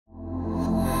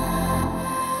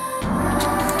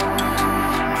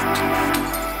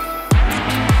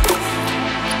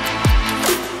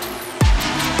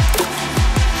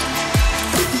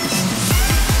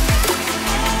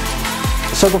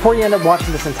So before you end up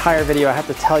watching this entire video, I have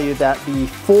to tell you that the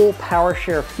full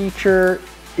Powershare feature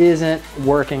isn't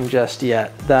working just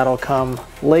yet. That'll come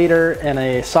later in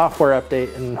a software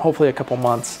update in hopefully a couple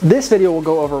months. This video will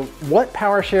go over what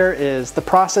Powershare is, the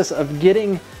process of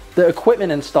getting the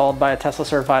equipment installed by a Tesla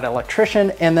certified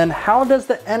electrician, and then how does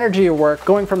the energy work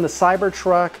going from the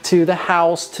Cybertruck to the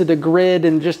house to the grid,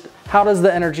 and just how does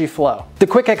the energy flow? The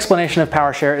quick explanation of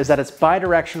Powershare is that it's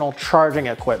bidirectional charging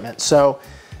equipment. So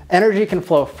energy can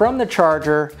flow from the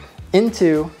charger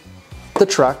into the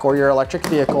truck or your electric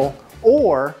vehicle,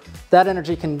 or that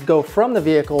energy can go from the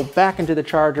vehicle back into the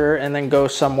charger and then go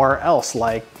somewhere else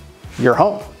like your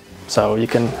home, so you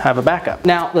can have a backup.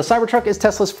 Now, the Cybertruck is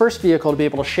Tesla's first vehicle to be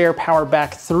able to share power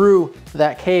back through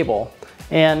that cable.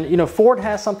 And you know, Ford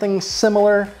has something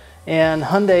similar, and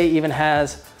Hyundai even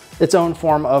has its own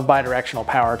form of bidirectional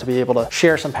power to be able to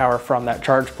share some power from that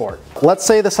charge port. Let's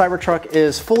say the Cybertruck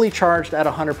is fully charged at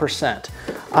 100%.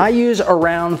 I use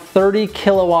around 30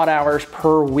 kilowatt hours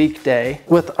per weekday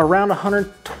with around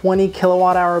 120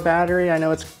 kilowatt hour battery. I know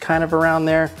it's kind of around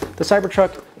there. The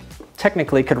Cybertruck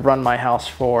technically could run my house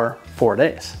for 4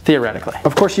 days, theoretically.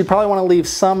 Of course, you probably want to leave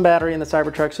some battery in the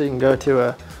Cybertruck so you can go to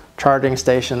a charging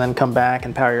station, then come back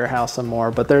and power your house some more.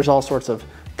 But there's all sorts of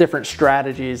different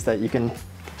strategies that you can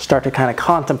start to kind of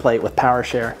contemplate with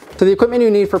Powershare. So the equipment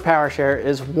you need for Powershare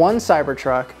is one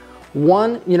Cybertruck,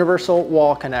 one universal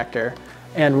wall connector,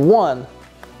 and one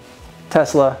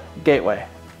Tesla gateway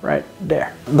right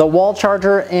there. The wall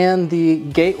charger and the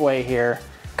gateway here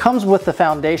comes with the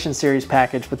Foundation Series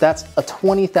package, but that's a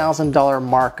 $20,000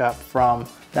 markup from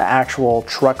the actual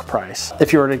truck price.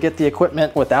 If you were to get the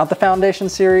equipment without the Foundation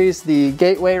Series, the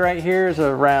gateway right here is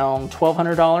around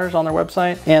 $1,200 on their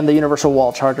website, and the universal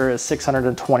wall charger is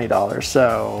 $620.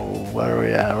 So what are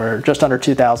we at? We're just under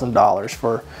 $2,000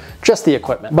 for just the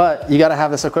equipment. But you gotta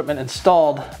have this equipment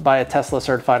installed by a Tesla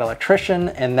certified electrician,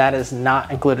 and that is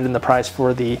not included in the price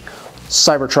for the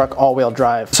Cybertruck all-wheel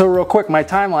drive. So real quick, my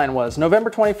timeline was November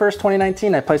 21st,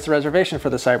 2019, I placed a reservation for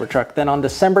the Cybertruck. Then on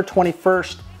December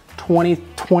 21st,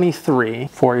 2023,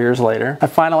 4 years later, I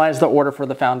finalized the order for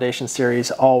the Foundation Series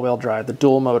all-wheel drive, the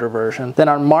dual motor version. Then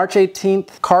on March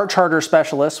 18th, Car Charger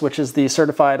Specialist, which is the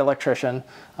certified electrician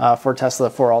for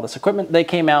Tesla for all this equipment, they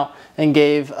came out and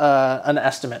gave an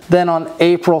estimate. Then on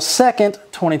April 2nd,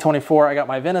 2024, I got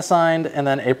my VIN assigned, and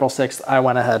then April 6th, I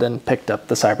went ahead and picked up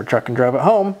the Cybertruck and drove it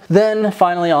home. Then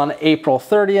finally on April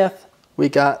 30th, we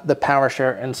got the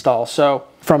Powershare install. So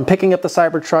from picking up the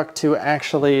Cybertruck to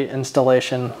actually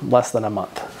installation, less than a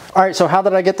month. All right, so how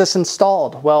did I get this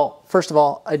installed? Well, first of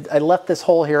all, I left this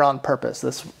hole here on purpose.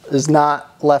 This is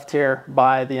not left here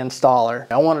by the installer.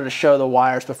 I wanted to show the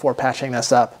wires before patching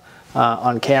this up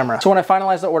on camera. So when I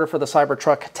finalized the order for the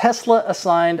Cybertruck, Tesla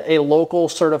assigned a local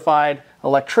certified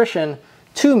electrician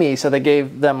to me, so they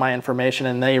gave them my information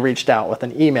and they reached out with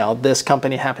an email. This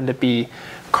company happened to be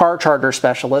Car Charger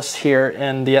Specialists here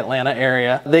in the Atlanta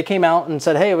area. They came out and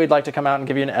said, hey, we'd like to come out and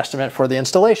give you an estimate for the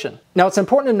installation. Now, it's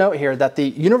important to note here that the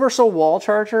universal wall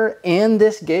charger and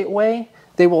this gateway,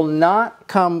 they will not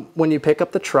come when you pick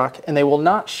up the truck, and they will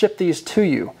not ship these to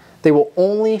you. They will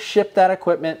only ship that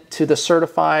equipment to the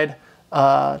certified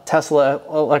Tesla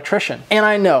electrician. And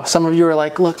I know some of you are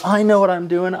like, look, I know what I'm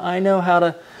doing. I know how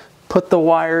to put the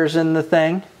wires in the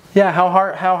thing. Yeah, how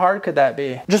hard could that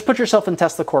be? Just put yourself in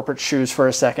Tesla corporate shoes for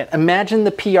a second. Imagine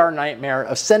the PR nightmare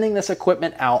of sending this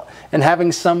equipment out and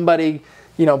having somebody,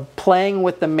 you know, playing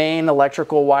with the main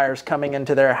electrical wires coming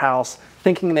into their house,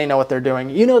 thinking they know what they're doing.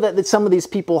 You know that some of these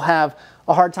people have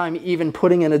a hard time even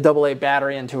putting in a AA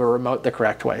battery into a remote the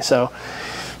correct way. So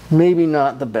maybe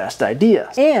not the best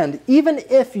idea. And even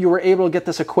if you were able to get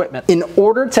this equipment, in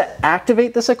order to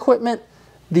activate this equipment,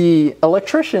 the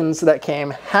electricians that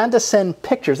came had to send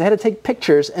pictures. They had to take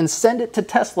pictures and send it to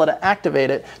Tesla to activate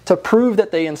it, to prove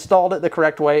that they installed it the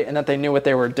correct way and that they knew what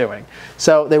they were doing.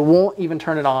 So they won't even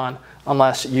turn it on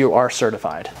unless you are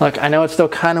certified. Look, I know it's still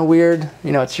kind of weird.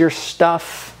 You know, it's your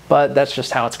stuff, but that's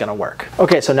just how it's gonna work.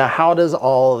 Okay, so now how does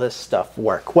all this stuff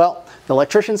work? Well, the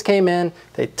electricians came in,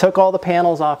 they took all the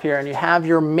panels off here, and you have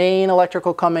your main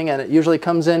electrical coming in. It usually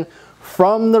comes in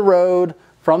from the road,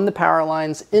 from the power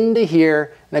lines into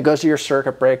here, and it goes to your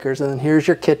circuit breakers, and then here's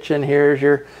your kitchen, here's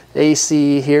your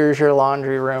AC, here's your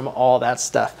laundry room, all that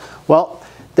stuff. Well,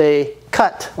 they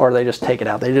cut, or they just take it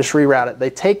out, they just reroute it.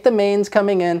 They take the mains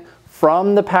coming in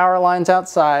from the power lines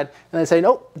outside, and they say,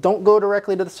 nope, don't go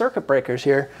directly to the circuit breakers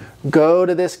here, go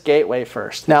to this gateway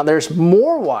first. Now there's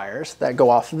more wires that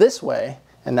go off this way,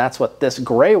 and that's what this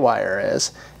gray wire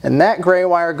is, and that gray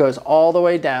wire goes all the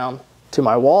way down to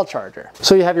my wall charger.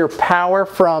 So you have your power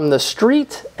from the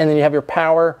street, and then you have your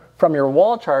power from your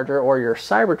wall charger or your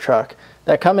Cybertruck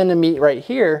that come in to meet right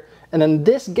here. And then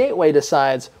this gateway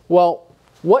decides, well,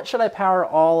 what should I power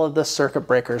all of the circuit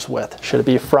breakers with? Should it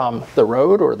be from the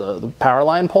road or the power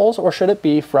line poles, or should it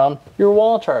be from your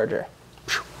wall charger?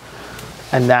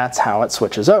 And that's how it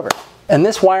switches over. And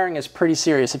this wiring is pretty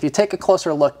serious. If you take a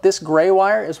closer look, this gray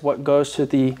wire is what goes to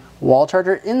the wall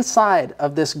charger. Inside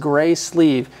of this gray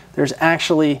sleeve, there's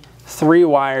actually 3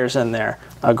 wires in there,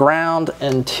 a ground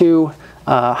and 2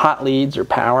 hot leads or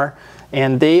power,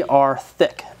 and they are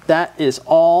thick. That is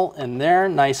all in there,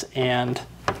 nice and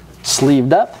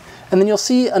sleeved up. And then you'll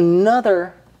see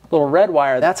another little red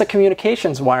wire. That's a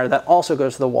communications wire that also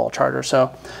goes to the wall charger.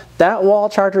 So that wall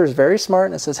charger is very smart,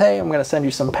 and it says, hey, I'm going to send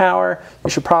you some power. You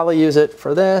should probably use it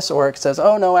for this. Or it says,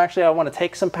 oh no, actually I want to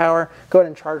take some power. Go ahead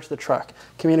and charge the truck.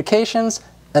 Communications,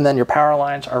 and then your power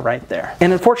lines are right there.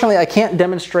 And unfortunately, I can't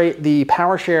demonstrate the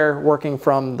Powershare working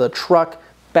from the truck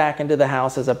back into the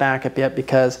house as a backup yet,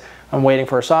 because I'm waiting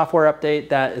for a software update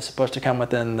that is supposed to come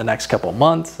within the next couple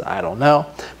months. I don't know,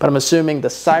 but I'm assuming the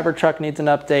Cybertruck needs an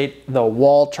update, the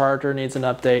wall charger needs an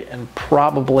update, and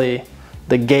probably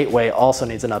the gateway also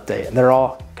needs an update. And they're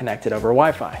all connected over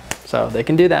Wi-Fi, so they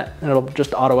can do that, and it'll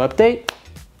just auto update,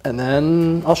 and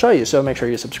then I'll show you. So make sure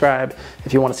you subscribe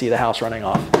if you want to see the house running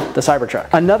off the Cybertruck.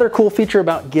 Another cool feature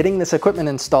about getting this equipment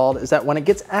installed is that when it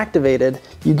gets activated,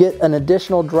 you get an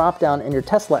additional drop down in your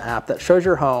Tesla app that shows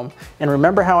your home. And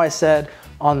remember how I said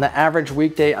on the average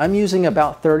weekday, I'm using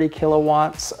about 30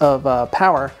 kilowatts of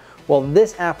power. Well,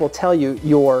 this app will tell you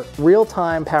your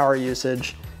real-time power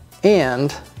usage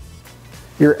and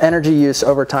your energy use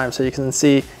over time. So you can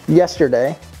see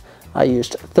yesterday, I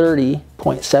used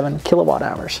 30.7 kilowatt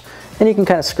hours. And you can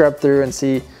kind of scrub through and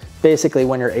see basically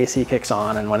when your AC kicks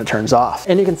on and when it turns off.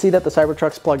 And you can see that the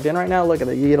Cybertruck's plugged in right now. Look at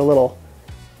it, you get a little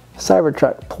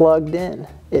Cybertruck plugged in.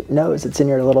 It knows it's in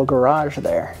your little garage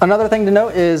there. Another thing to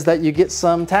note is that you get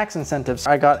some tax incentives.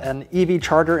 I got an EV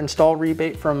charger install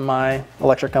rebate from my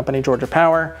electric company, Georgia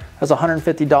Power. That's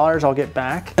 $150 I'll get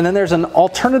back. And then there's an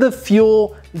alternative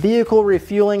fuel vehicle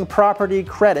refueling property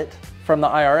credit from the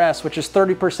IRS, which is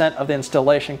 30% of the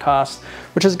installation cost,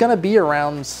 which is gonna be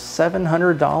around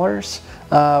 $700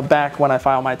 back when I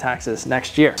file my taxes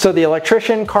next year. So the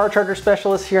electrician car charger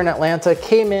specialist here in Atlanta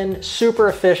came in super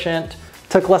efficient,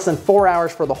 took less than 4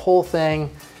 hours for the whole thing,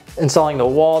 installing the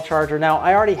wall charger. Now,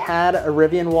 I already had a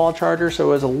Rivian wall charger, so it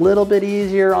was a little bit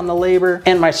easier on the labor,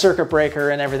 and my circuit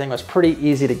breaker and everything was pretty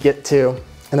easy to get to.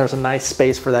 And there's a nice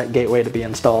space for that gateway to be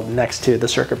installed next to the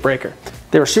circuit breaker.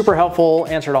 They were super helpful,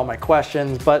 answered all my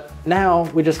questions, but now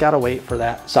we just gotta wait for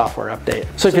that software update.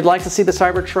 So if you'd like to see the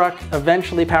Cybertruck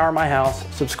eventually power my house,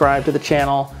 subscribe to the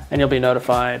channel and you'll be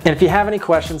notified. And if you have any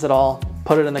questions at all,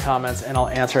 put it in the comments and I'll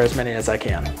answer as many as I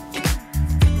can.